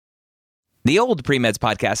The Old Pre-Meds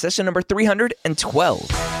Podcast, session number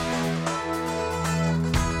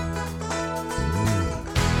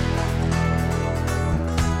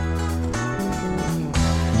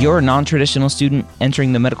 312. You're a non-traditional student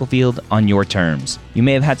entering the medical field on your terms. You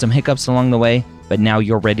may have had some hiccups along the way, but now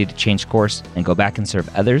you're ready to change course and go back and serve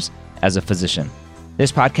others as a physician.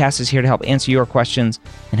 This podcast is here to help answer your questions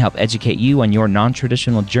and help educate you on your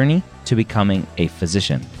non-traditional journey to becoming a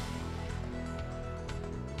physician.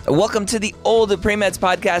 Welcome to the Old Pre-Meds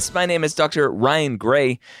Podcast. My name is Dr. Ryan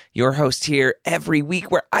Gray, your host here every week,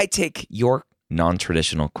 where I take your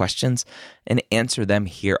non-traditional questions and answer them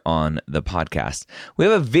here on the podcast. We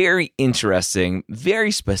have a very interesting, very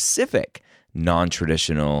specific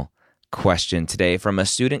non-traditional question today from a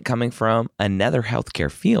student coming from another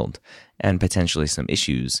healthcare field and potentially some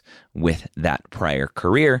issues with that prior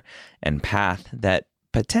career and path that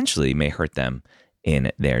potentially may hurt them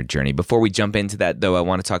in their journey. Before we jump into that, though, I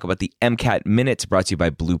want to talk about the MCAT Minute brought to you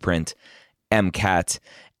by Blueprint MCAT.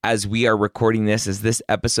 As we are recording this, as this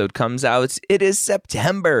episode comes out, it is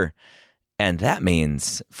September. And that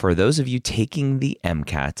means for those of you taking the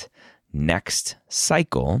MCAT next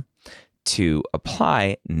cycle to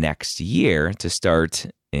apply next year to start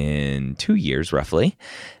in 2 years roughly,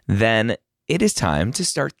 then it is time to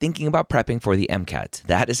start thinking about prepping for the MCAT.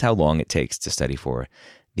 That is how long it takes to study for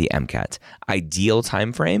the MCAT. Ideal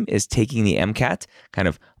time frame is taking the MCAT kind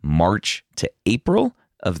of March to April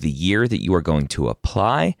of the year that you are going to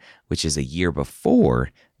apply, which is a year before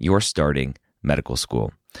you're starting medical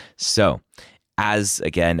school. So, as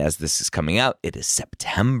this is coming out, it is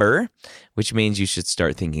September, which means you should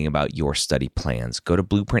start thinking about your study plans. Go to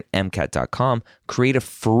blueprintmcat.com, create a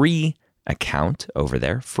free account over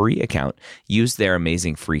there, free account. Use their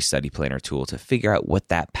amazing free study planner tool to figure out what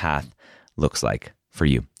that path looks like for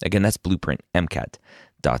you. Again, that's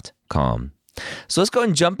blueprintmcat.com. So let's go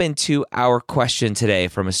and jump into our question today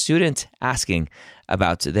from a student asking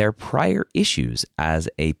about their prior issues as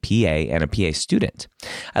a PA and a PA student.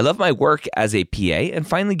 I love my work as a PA and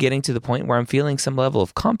finally getting to the point where I'm feeling some level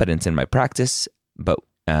of competence in my practice, but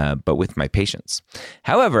with my patients.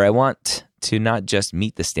 However, I want to not just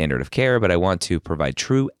meet the standard of care, but I want to provide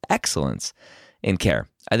true excellence in care.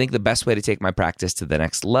 I think the best way to take my practice to the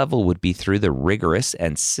next level would be through the rigorous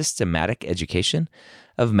and systematic education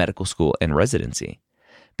of medical school and residency.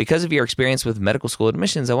 Because of your experience with medical school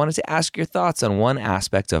admissions, I wanted to ask your thoughts on one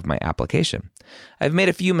aspect of my application. I've made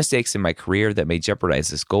a few mistakes in my career that may jeopardize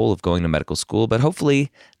this goal of going to medical school, but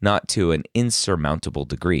hopefully not to an insurmountable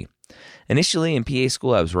degree. Initially in PA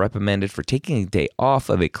school, I was reprimanded for taking a day off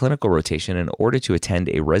of a clinical rotation in order to attend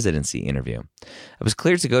a residency interview. I was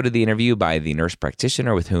cleared to go to the interview by the nurse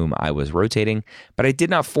practitioner with whom I was rotating, but I did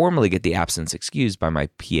not formally get the absence excused by my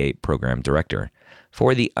PA program director.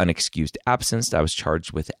 For the unexcused absence, I was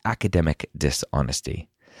charged with academic dishonesty.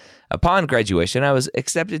 Upon graduation, I was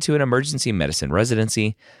accepted to an emergency medicine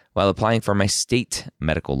residency. While applying for my state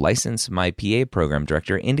medical license, my PA program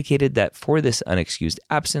director indicated that for this unexcused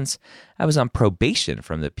absence, I was on probation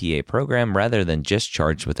from the PA program rather than just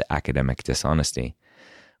charged with academic dishonesty.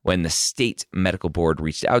 When the state medical board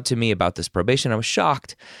reached out to me about this probation, I was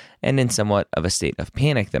shocked and in somewhat of a state of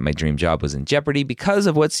panic that my dream job was in jeopardy because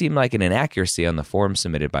of what seemed like an inaccuracy on the form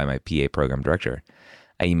submitted by my PA program director.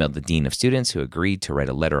 I emailed the dean of students, who agreed to write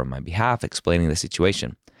a letter on my behalf explaining the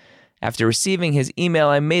situation. After receiving his email,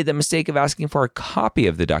 I made the mistake of asking for a copy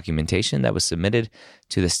of the documentation that was submitted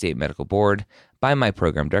to the state medical board by my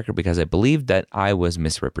program director because I believed that I was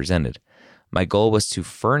misrepresented. My goal was to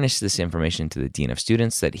furnish this information to the dean of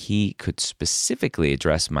students so that he could specifically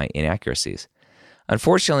address my inaccuracies.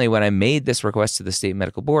 Unfortunately, when I made this request to the state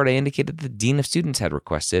medical board, I indicated the dean of students had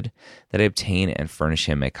requested that I obtain and furnish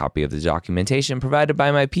him a copy of the documentation provided by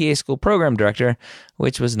my PA school program director,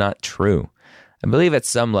 which was not true. I believe at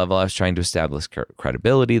some level I was trying to establish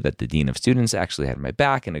credibility that the dean of students actually had my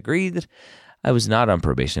back and agreed that I was not on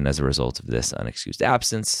probation as a result of this unexcused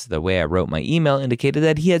absence. The way I wrote my email indicated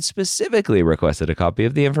that he had specifically requested a copy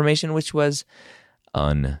of the information, which was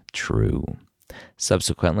untrue.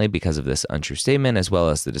 Subsequently, because of this untrue statement, as well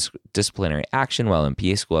as the disciplinary action while in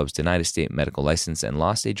PA school, I was denied a state medical license and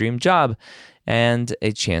lost a dream job and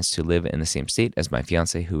a chance to live in the same state as my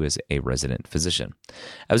fiance, who is a resident physician.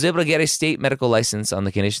 I was able to get a state medical license on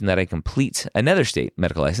the condition that I complete another state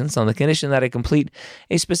medical license on the condition that I complete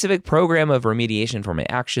a specific program of remediation for my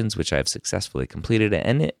actions, which I have successfully completed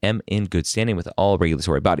and am in good standing with all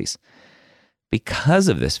regulatory bodies. Because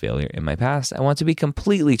of this failure in my past, I want to be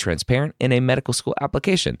completely transparent in a medical school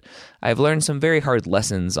application. I've learned some very hard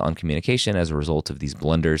lessons on communication as a result of these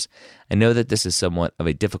blunders. I know that this is somewhat of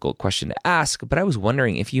a difficult question to ask, but I was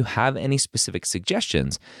wondering if you have any specific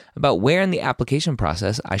suggestions about where in the application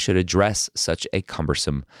process I should address such a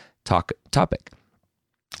cumbersome topic.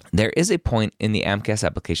 There is a point in the AMCAS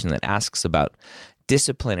application that asks about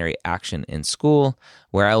disciplinary action in school,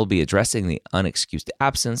 where I will be addressing the unexcused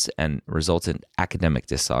absence and resultant academic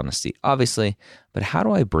dishonesty, obviously, but how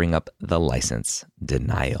do I bring up the license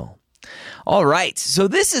denial? All right, so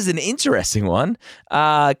this is an interesting one,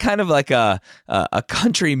 kind of like a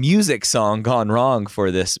country music song gone wrong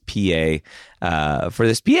for this PA.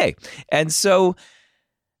 And so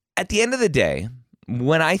at the end of the day,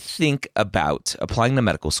 when I think about applying to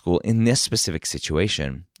medical school in this specific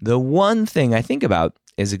situation, the one thing I think about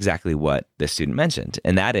is exactly what the student mentioned,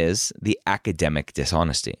 and that is the academic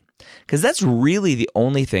dishonesty. Because that's really the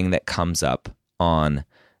only thing that comes up on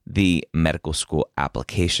the medical school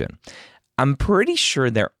application. I'm pretty sure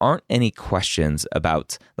there aren't any questions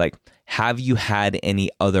about, like, have you had any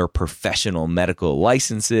other professional medical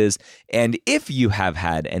licenses? And if you have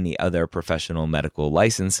had any other professional medical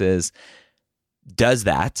licenses, does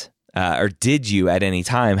that, or did you at any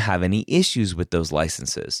time have any issues with those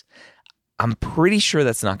licenses? I'm pretty sure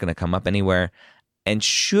that's not going to come up anywhere and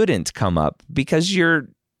shouldn't come up because you're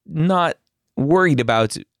not worried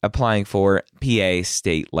about applying for PA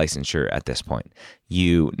state licensure at this point.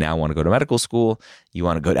 You now want to go to medical school. You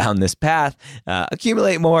want to go down this path,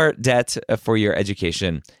 accumulate more debt for your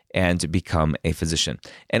education, and become a physician.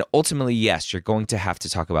 And ultimately, yes, you're going to have to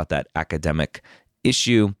talk about that academic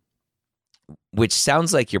issue, which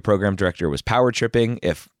sounds like your program director was power tripping.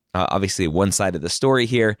 If obviously one side of the story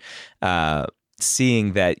here,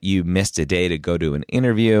 seeing that you missed a day to go to an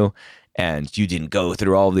interview and you didn't go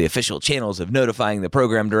through all the official channels of notifying the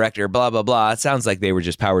program director, blah, blah, blah. It sounds like they were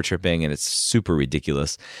just power tripping and it's super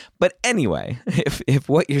ridiculous. But anyway, if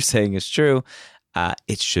what you're saying is true,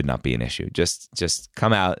 it should not be an issue. Just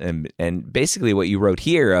come out and basically what you wrote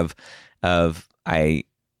here of I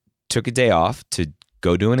took a day off to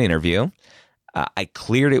go do an interview. I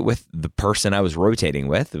cleared it with the person I was rotating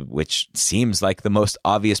with, which seems like the most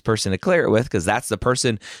obvious person to clear it with because that's the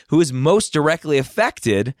person who is most directly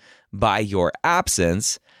affected by your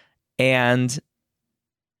absence. And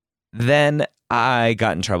then I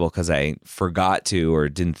got in trouble because I forgot to or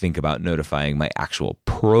didn't think about notifying my actual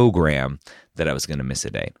program that I was going to miss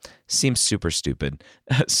a day. Seems super stupid,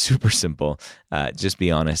 super simple. Just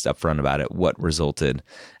be honest upfront about it, what resulted.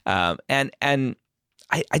 And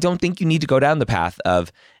I don't think you need to go down the path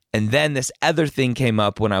of, and then this other thing came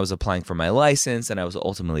up when I was applying for my license and I was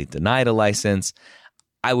ultimately denied a license.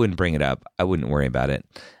 I wouldn't bring it up. I wouldn't worry about it.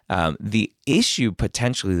 The issue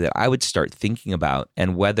potentially that I would start thinking about,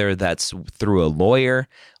 and whether that's through a lawyer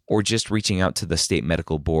or just reaching out to the state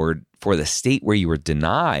medical board for the state where you were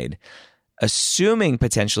denied, assuming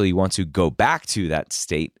potentially you want to go back to that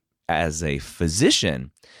state as a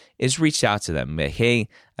physician, is reach out to them. Hey,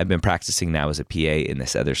 I've been practicing now as a PA in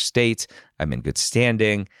this other state. I'm in good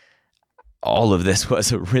standing. All of this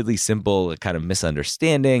was a really simple kind of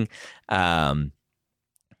misunderstanding. I'm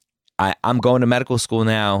going to medical school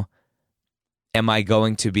now. Am I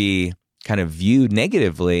going to be kind of viewed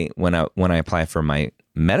negatively when I apply for my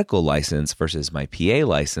medical license versus my PA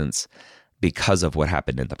license because of what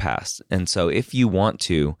happened in the past? And so if you want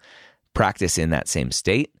to practice in that same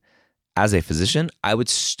state, as a physician, I would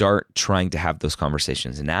start trying to have those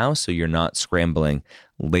conversations now so you're not scrambling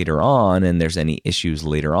later on and there's any issues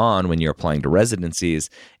later on when you're applying to residencies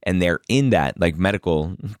and they're in that like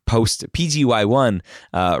medical post PGY1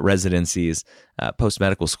 residencies,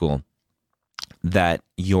 post-medical school, that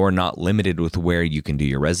you're not limited with where you can do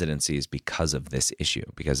your residencies because of this issue.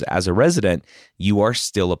 Because as a resident, you are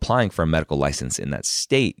still applying for a medical license in that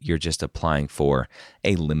state. You're just applying for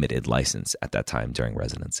a limited license at that time during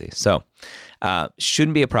residency. So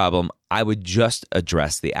shouldn't be a problem. I would just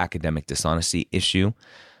address the academic dishonesty issue,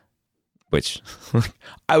 which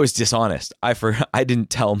I was dishonest. I didn't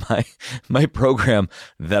tell my program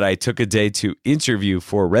that I took a day to interview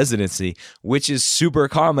for residency, which is super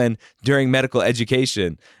common during medical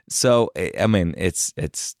education. So, I mean, it's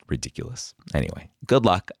ridiculous. Anyway, good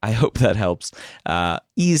luck. I hope that helps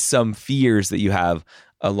ease some fears that you have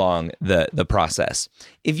along the process.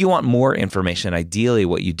 If you want more information, ideally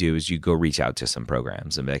what you do is you go reach out to some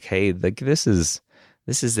programs and be like, hey, this is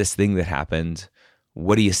this thing that happened.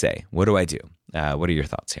 What do you say? What do I do? What are your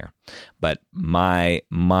thoughts here? But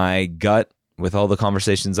my gut, with all the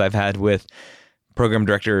conversations I've had with program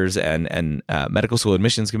directors and medical school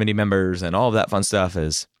admissions committee members and all of that fun stuff,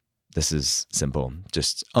 is This is simple.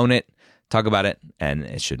 Just own it, talk about it, and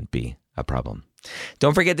it shouldn't be a problem.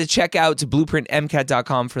 Don't forget to check out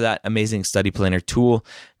blueprintmcat.com for that amazing study planner tool.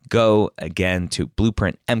 Go again to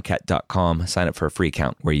blueprintmcat.com. Sign up for a free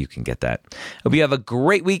account where you can get that. Hope you have a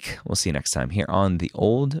great week. We'll see you next time here on the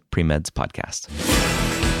Old Pre-Meds Podcast.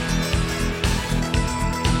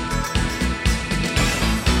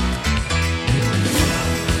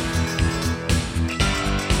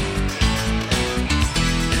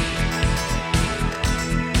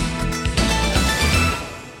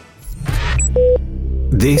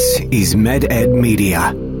 This is MedEd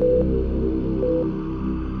Media.